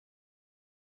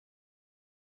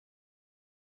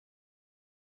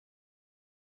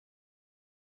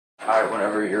Alright,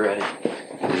 whenever you're ready.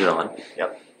 Is it on?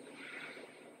 Yep.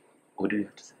 What do you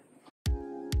have to say?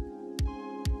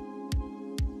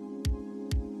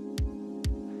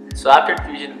 So after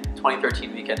Infusion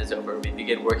 2013 weekend is over, we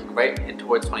begin working right in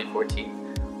towards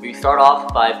 2014. We start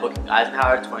off by booking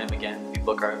Eisenhower Auditorium again. We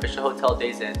book our official hotel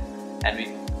days in, and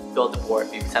we build the board.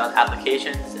 We send out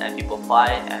applications, and people apply,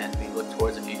 and we look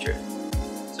towards the future.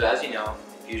 So as you know,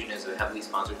 Infusion is a heavily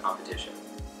sponsored competition,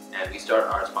 and we start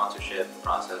our sponsorship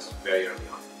process very early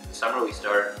on. In the summer, we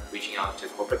start reaching out to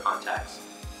corporate contacts,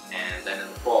 and then in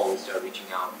the fall, we start reaching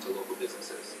out to local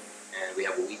businesses. And we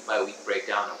have a week-by-week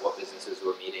breakdown of what businesses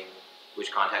we're meeting,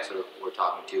 which contacts we're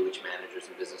talking to, which managers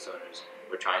and business owners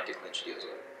we're trying to clinch deals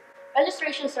with.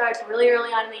 Registration starts really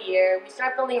early on in the year. We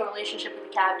start building a relationship with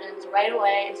the captains right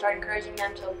away and start encouraging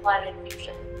them to apply to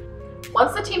Infusion.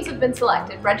 Once the teams have been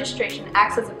selected, registration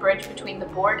acts as a bridge between the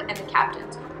board and the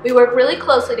captains. We work really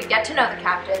closely to get to know the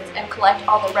captains and collect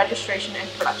all the registration and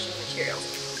production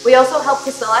materials. We also help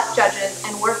to select judges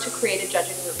and work to create a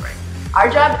judging rubric. Our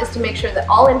job is to make sure that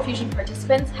all Infusion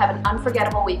participants have an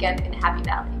unforgettable weekend in Happy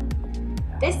Valley.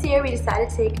 This year, we decided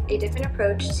to take a different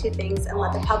approach to things and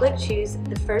let the public choose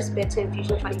the first bid to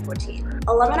Infusion 2014.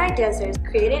 Alumni dancers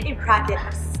created a bracket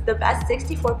of the best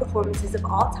 64 performances of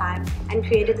all time and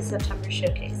created the September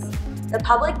showcase. The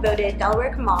public voted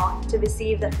Delaware Kamal to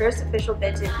receive the first official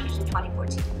bid to Infusion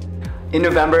 2014. In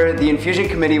November, the Infusion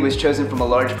Committee was chosen from a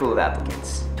large pool of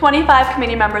applicants. 25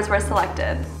 committee members were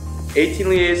selected. 18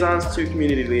 liaisons, 2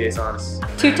 community liaisons.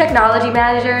 2 technology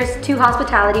managers, 2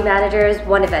 hospitality managers,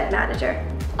 1 event manager.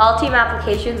 All team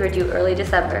applications were due early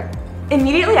December.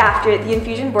 Immediately after, the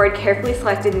Infusion board carefully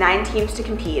selected 9 teams to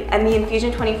compete, and the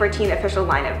Infusion 2014 official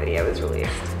lineup video was released.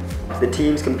 The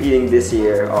teams competing this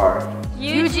year are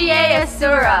UGA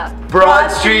Asura, Broad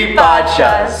Street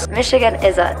Badshahs, Michigan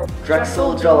Izzat,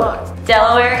 Drexel Jalak,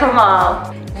 Delaware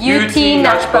Kamal, UT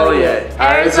Nachbaliyat,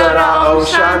 Arizona Om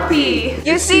Shanti,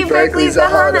 UC Berkeley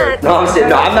Zahanat. No,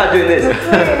 I'm not doing this.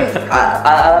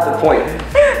 I have the point.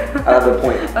 I have the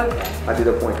point. Okay. I do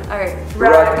the point. Alright.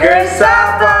 Rutgers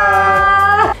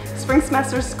Sapa! Spring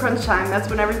semester's crunch time, that's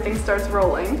when everything starts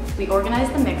rolling. We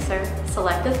organize the mixer,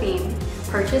 select the theme,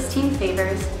 purchase team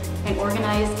favors, and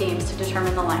organize games to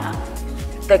determine the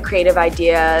lineup. The creative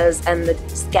ideas and the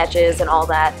sketches and all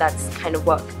that, that's kind of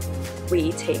what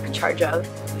we take charge of.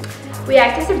 We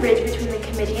act as a bridge between the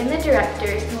committee and the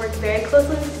directors and work very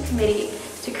closely with the committee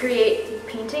to create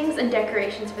paintings and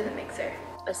decorations for the mixer.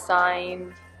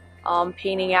 Assigned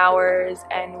painting hours,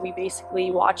 and we basically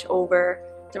watch over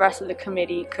the rest of the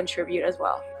committee contribute as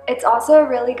well. It's also a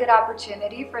really good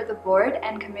opportunity for the board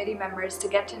and committee members to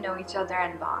get to know each other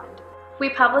and bond. We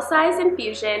publicize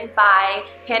Infusion by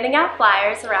handing out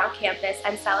flyers around campus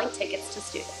and selling tickets to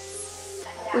students.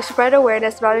 We spread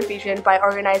awareness about Infusion by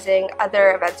organizing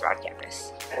other events around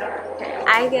campus.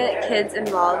 I get kids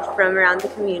involved from around the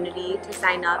community to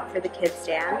sign up for the kids'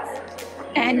 dance.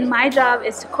 And my job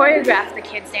is to choreograph the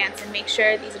kids' dance and make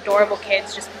sure these adorable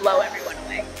kids just blow everyone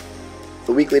away.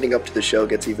 The week leading up to the show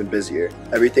gets even busier.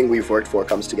 Everything we've worked for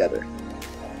comes together.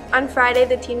 On Friday,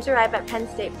 the teams arrive at Penn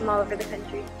State from all over the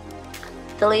country.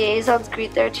 The liaisons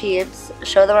greet their teams,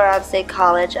 show them around State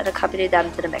College, and accompany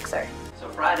them to the mixer. So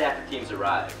Friday after teams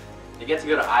arrive, they get to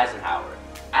go to Eisenhower.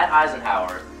 At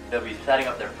Eisenhower, they'll be setting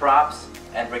up their props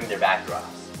and bringing their backdrops.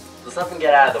 Let's let them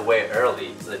get out of the way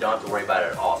early so they don't have to worry about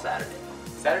it all Saturday.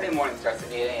 Saturday morning starts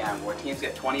at 8 a.m. where teams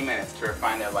get 20 minutes to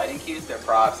refine their lighting cues, their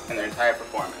props, and their entire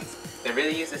performance. They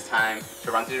really use this time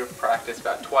to run through practice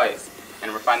about twice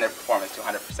and refine their performance to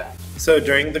 100%. So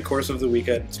during the course of the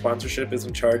weekend, sponsorship is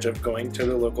in charge of going to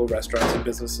the local restaurants and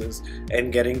businesses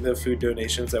and getting the food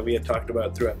donations that we had talked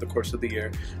about throughout the course of the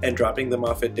year and dropping them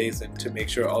off at days in to make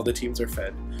sure all the teams are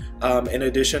fed. In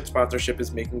addition, sponsorship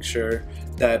is making sure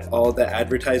that all the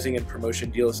advertising and promotion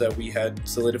deals that we had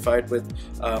solidified with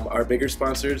our bigger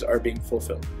sponsors are being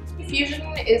fulfilled. Infusion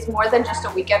is more than just a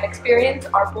weekend experience.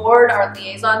 Our board, our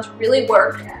liaisons really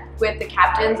work with the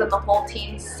captains and the whole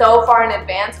team so far in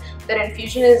advance that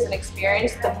Infusion is an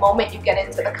experience the moment you get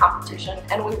into the competition,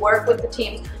 and we work with the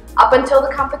teams up until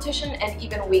the competition and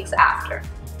even weeks after.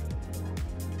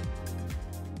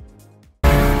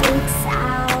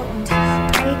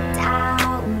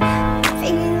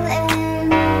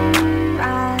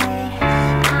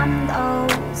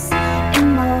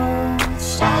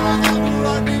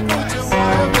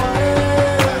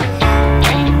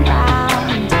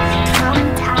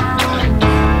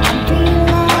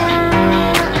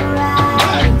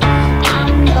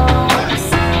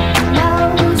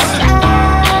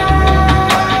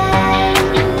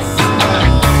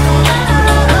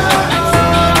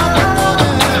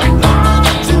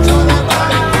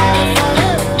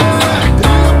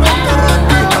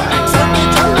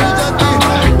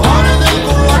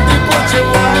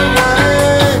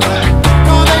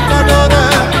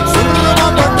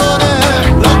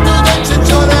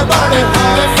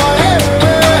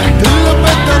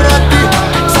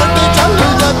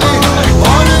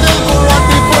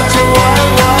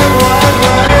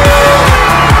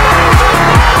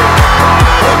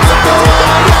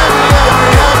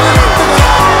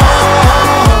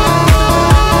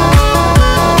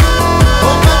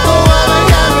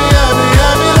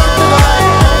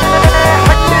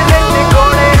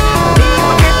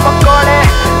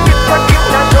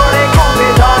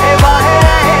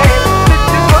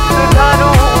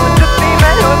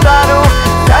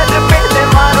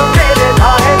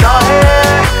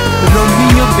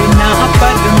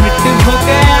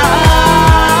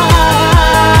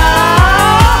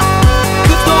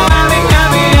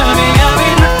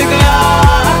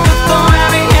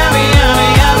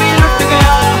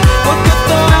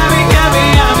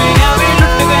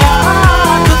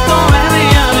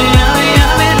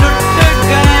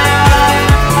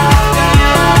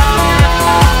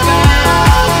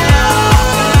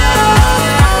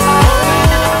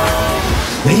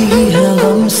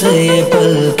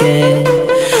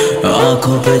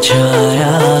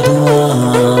 छाया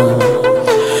धुआं,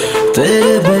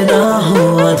 तेरे बिना हूँ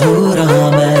अधूरा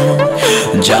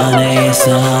मैं, जाने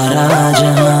सारा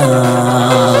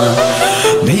जहां।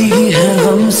 भीगी है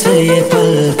गम से ये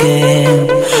पलकें,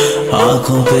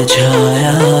 आँखों पे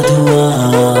छाया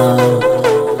धुआं,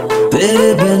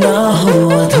 तेरे बिना हूँ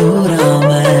अधूरा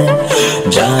मैं,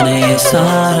 जाने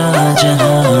सारा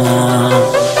जहां।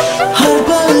 हर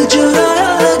पल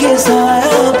चुराया लगे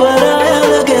साया, पराया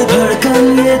लगे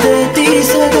धड़कन ये देती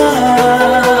सदा,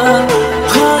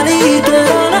 खाली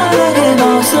तेरा ना लगे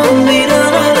मौसम मेरा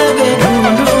ना लगे,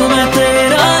 ढूंढूं मैं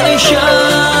तेरा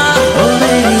निशान। ओ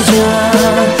मेरी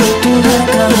जान तूने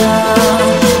कहा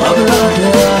अब लौट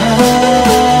आ,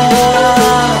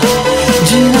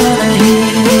 जीना नहीं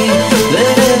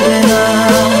तेरे बिना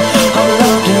अब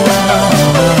लौट आ।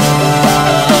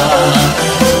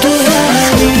 तू है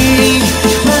मेरी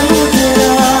मैं हूँ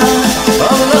तेरा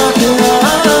अब लौट आ,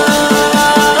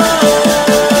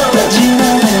 जीना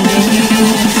नहीं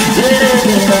तेरे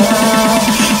बिना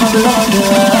अब लौट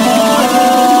आ।